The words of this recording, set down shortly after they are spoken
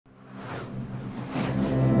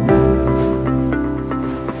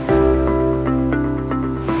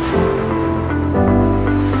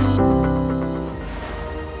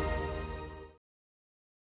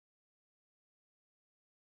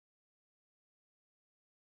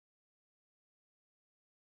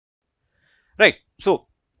Right. So,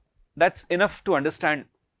 that is enough to understand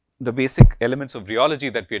the basic elements of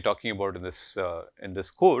rheology that we are talking about in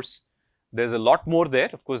this course. There is a lot more there.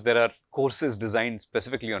 Of course, there are courses designed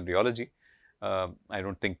specifically on rheology. I do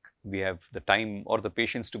not think we have the time or the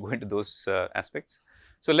patience to go into those aspects.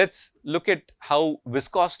 So, let us look at how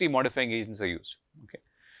viscosity modifying agents are used. Okay.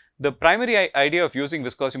 The primary idea of using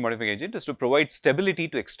viscosity modifying agent is to provide stability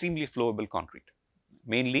to extremely flowable concrete,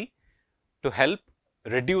 mainly to help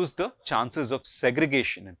reduce the chances of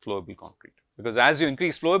segregation in flowable concrete, because as you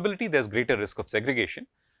increase flowability, there is greater risk of segregation.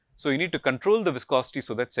 So, you need to control the viscosity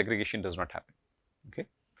so that segregation does not happen. Okay.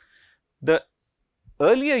 The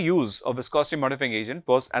earlier use of viscosity modifying agent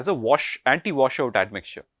was as a anti-washout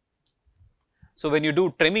admixture. So, when you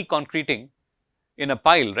do tremi-concreting in a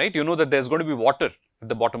pile, right, you know that there is going to be water at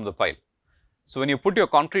the bottom of the pile. So, when you put your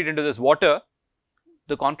concrete into this water,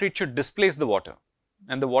 the concrete should displace the water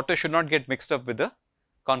and the water should not get mixed up with the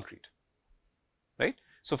concrete, right.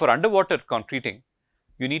 So, for underwater concreting,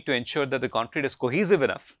 you need to ensure that the concrete is cohesive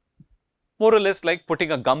enough, more or less like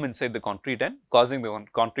putting a gum inside the concrete and causing the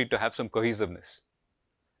concrete to have some cohesiveness,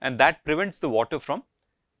 and that prevents the water from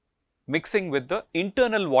mixing with the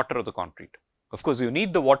internal water of the concrete. Of course, you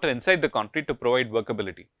need the water inside the concrete to provide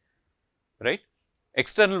workability, right.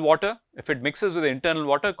 External water, if it mixes with the internal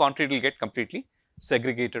water, concrete will get completely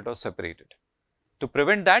segregated or separated. To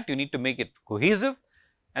prevent that, you need to make it cohesive,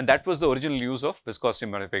 and that was the original use of viscosity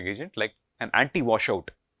modifying agent, like an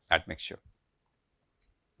anti-washout admixture.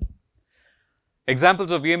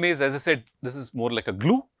 Examples of VMAs, as I said, this is more like a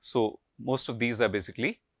glue. So, most of these are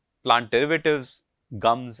basically plant derivatives,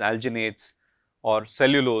 gums, alginates or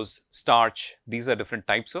cellulose, starch. These are different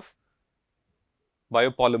types of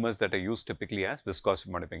biopolymers that are used typically as viscosity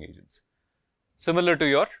modifying agents. Similar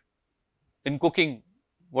to in cooking,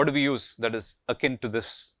 what do we use that is akin to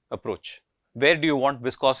this approach? Where do you want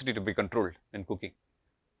viscosity to be controlled in cooking?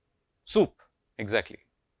 Soup, exactly.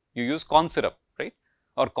 You use corn syrup, right,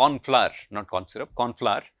 or corn flour, not corn syrup, corn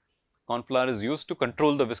flour. Corn flour is used to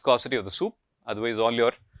control the viscosity of the soup, otherwise all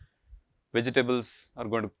your vegetables are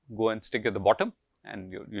going to go and stick at the bottom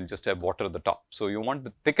and you'll just have water at the top. So, you want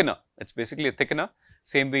the thickener, it's basically a thickener,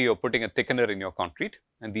 same way you're putting a thickener in your concrete,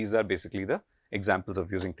 and these are basically the examples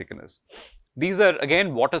of using thickeners. These are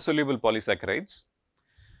again water soluble polysaccharides.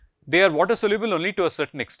 They are water soluble only to a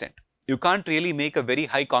certain extent. You can't really make a very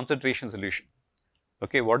high concentration solution.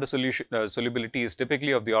 Okay, water solubility is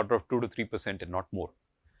typically of the order of 2 to 3% and not more,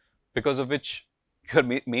 because of which you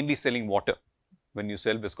are mainly selling water when you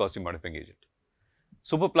sell viscosity modifying agent.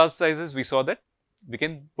 Super plasticizers, we saw that we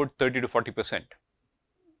can put 30 to 40%,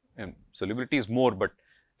 and solubility is more, but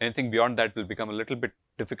anything beyond that will become a little bit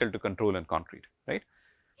difficult to control in concrete, right.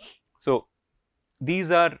 So,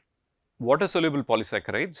 these are water soluble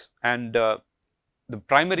polysaccharides, and the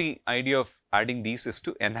primary idea of adding these is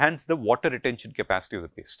to enhance the water retention capacity of the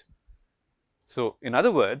paste. So, in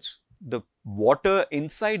other words, the water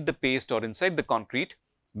inside the paste or inside the concrete,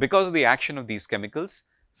 because of the action of these chemicals,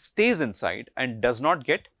 stays inside and does not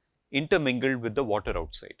get intermingled with the water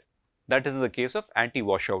outside. That is in the case of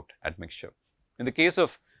anti-washout admixture. In the case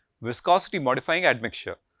of viscosity modifying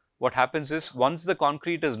admixture, what happens is once the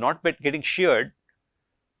concrete is not getting sheared,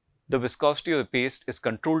 the viscosity of the paste is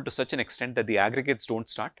controlled to such an extent that the aggregates do not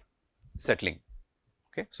start settling.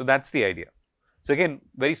 Okay. So, that is the idea. So, again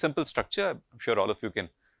very simple structure, I am sure all of you can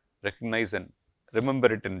recognize and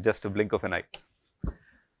remember it in just a blink of an eye.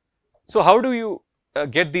 So, how do you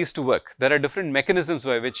get these to work? There are different mechanisms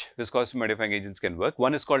by which viscosity modifying agents can work.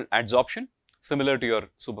 One is called adsorption, similar to your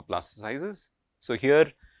super plasticizers. So,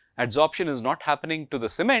 here adsorption is not happening to the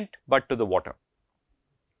cement, but to the water.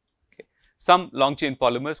 Okay. Some long chain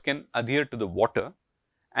polymers can adhere to the water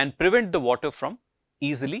and prevent the water from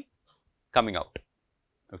easily coming out.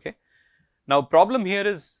 Okay. Now, problem here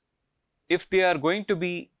is if they are going to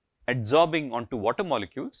be adsorbing onto water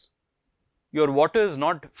molecules, your water is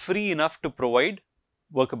not free enough to provide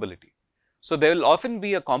workability. So, there will often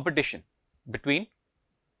be a competition between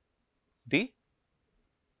the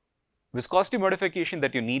viscosity modification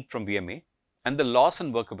that you need from VMA and the loss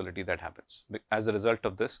in workability that happens as a result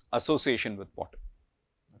of this association with water.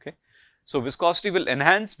 Okay. So, viscosity will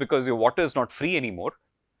enhance because your water is not free anymore,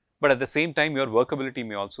 but at the same time your workability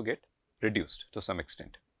may also get reduced to some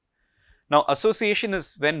extent. Now, association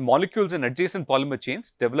is when molecules in adjacent polymer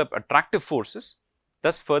chains develop attractive forces,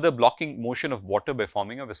 thus further blocking motion of water by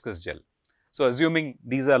forming a viscous gel. So, assuming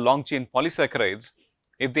these are long chain polysaccharides,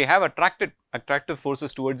 if they have attractive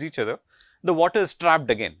forces towards each other, the water is trapped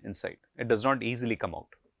again inside, it does not easily come out.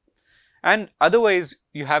 And otherwise,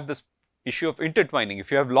 you have this issue of intertwining.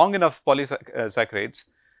 If you have long enough polysaccharides,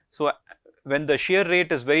 so when the shear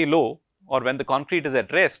rate is very low or when the concrete is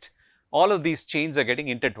at rest, all of these chains are getting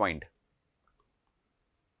intertwined.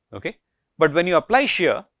 Okay. But when you apply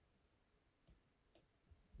shear,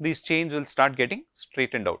 these chains will start getting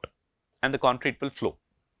straightened out and the concrete will flow.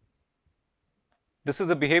 This is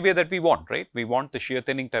a behavior that we want, right? We want the shear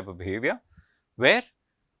thinning type of behavior, where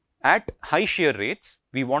at high shear rates,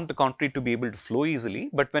 we want the concrete to be able to flow easily,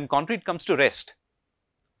 but when concrete comes to rest,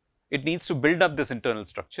 it needs to build up this internal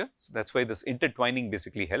structure. So that is why this intertwining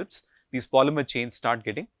basically helps. These polymer chains start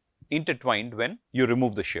getting intertwined when you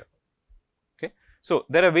remove the shear. Okay. So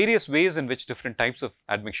there are various ways in which different types of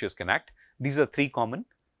admixtures can act. These are three common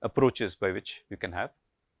approaches by which you can have.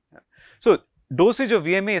 So dosage of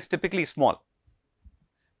VMA is typically small,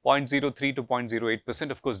 0.03 to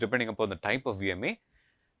 0.08%, of course, depending upon the type of VMA.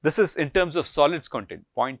 This is in terms of solids content,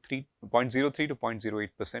 0.03 to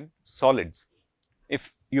 0.08% solids.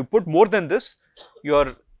 If you put more than this,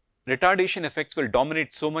 your retardation effects will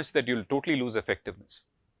dominate so much that you will totally lose effectiveness.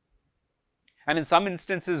 And in some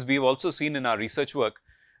instances, we have also seen in our research work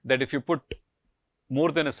that if you put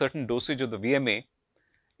more than a certain dosage of the VMA,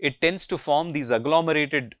 it tends to form these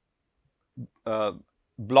agglomerated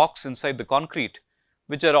blocks inside the concrete,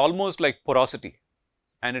 which are almost like porosity,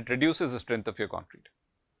 and it reduces the strength of your concrete.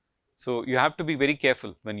 So you have to be very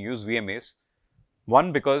careful when you use VMAs.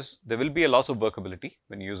 One, because there will be a loss of workability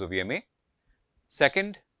when you use a VMA.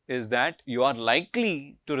 Second is that you are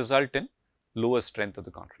likely to result in lower strength of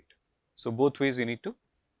the concrete. So both ways you need to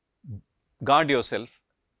guard yourself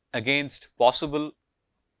against possible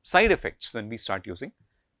side effects when we start using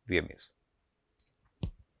VMAs.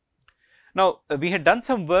 Now, we had done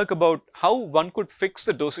some work about how one could fix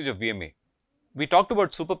the dosage of VMA. We talked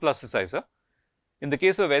about superplasticizer. In the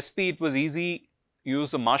case of SP, it was easy.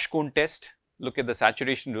 Use the marsh cone test, look at the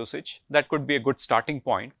saturation dosage. That could be a good starting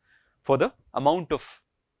point for the amount of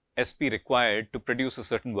SP required to produce a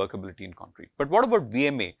certain workability in concrete. But what about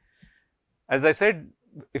VMA? As I said,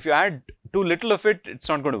 if you add too little of it, it's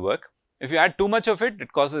not going to work. If you add too much of it,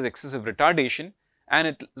 it causes excessive retardation and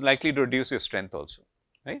it's likely to reduce your strength also,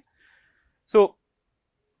 right? So,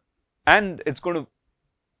 and it's going to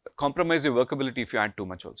compromise your workability if you add too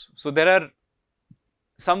much also. So, there are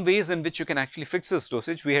some ways in which you can actually fix this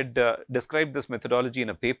dosage. We had described this methodology in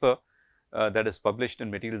a paper that is published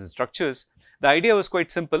in Materials and Structures. The idea was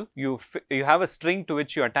quite simple. You have a string to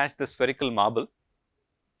which you attach the spherical marble.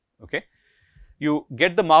 Okay. You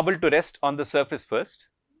get the marble to rest on the surface first.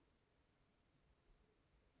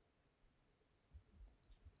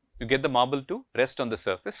 You get the marble to rest on the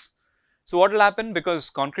surface. So what will happen,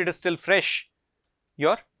 because concrete is still fresh,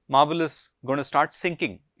 your marble is going to start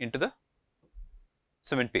sinking into the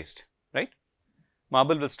cement paste, right?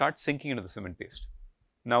 Marble will start sinking into the cement paste.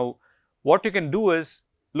 Now, what you can do is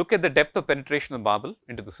look at the depth of penetration of marble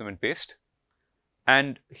into the cement paste,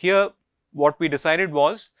 and here what we decided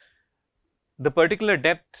was the particular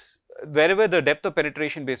depth, wherever the depth of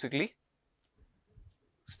penetration basically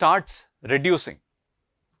starts reducing,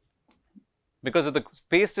 because if the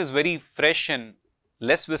paste is very fresh and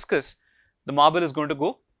less viscous, the marble is going to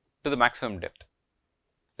go to the maximum depth,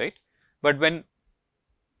 right? But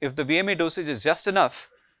if the VMA dosage is just enough,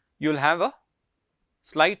 you will have a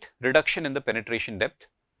slight reduction in the penetration depth.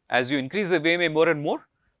 As you increase the VMA more and more,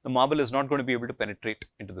 the marble is not going to be able to penetrate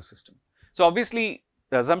into the system. So obviously,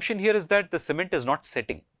 the assumption here is that the cement is not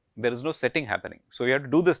setting. There is no setting happening. So you have to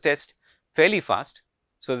do this test fairly fast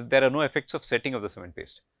so that there are no effects of setting of the cement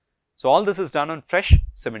paste. So all this is done on fresh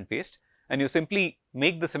cement paste, and you simply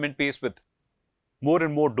make the cement paste with more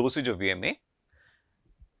and more dosage of VMA.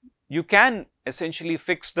 You can essentially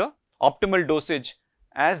fix the optimal dosage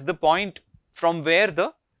as the point from where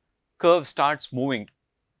the curve starts moving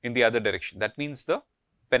in the other direction. That means the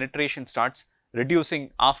penetration starts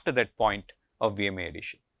reducing after that point of VMA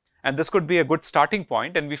addition. And this could be a good starting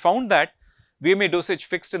point, and we found that VMA dosage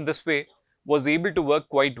fixed in this way was able to work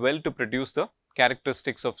quite well to produce the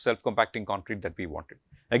characteristics of self-compacting concrete that we wanted.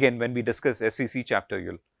 Again, when we discuss SCC chapter,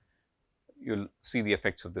 you'll see the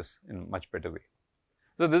effects of this in a much better way.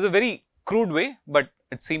 So this is a very crude way, but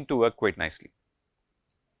it seemed to work quite nicely.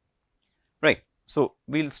 Right. So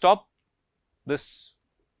we'll stop this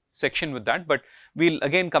section with that, but we'll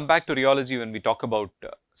again come back to rheology when we talk about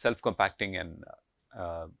self-compacting and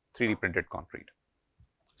 3D printed concrete.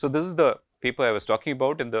 So this is the paper I was talking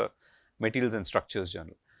about in the Materials and Structures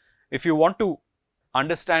journal. If you want to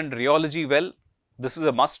understand rheology well, this is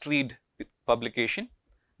a must-read publication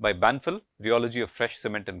by Banfield, Rheology of Fresh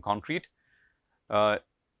Cement and Concrete.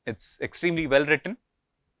 It's extremely well written.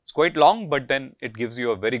 It's quite long, but then it gives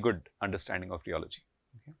you a very good understanding of rheology.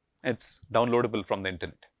 Okay. It's downloadable from the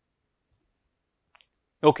internet.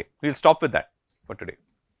 Okay, we'll stop with that for today.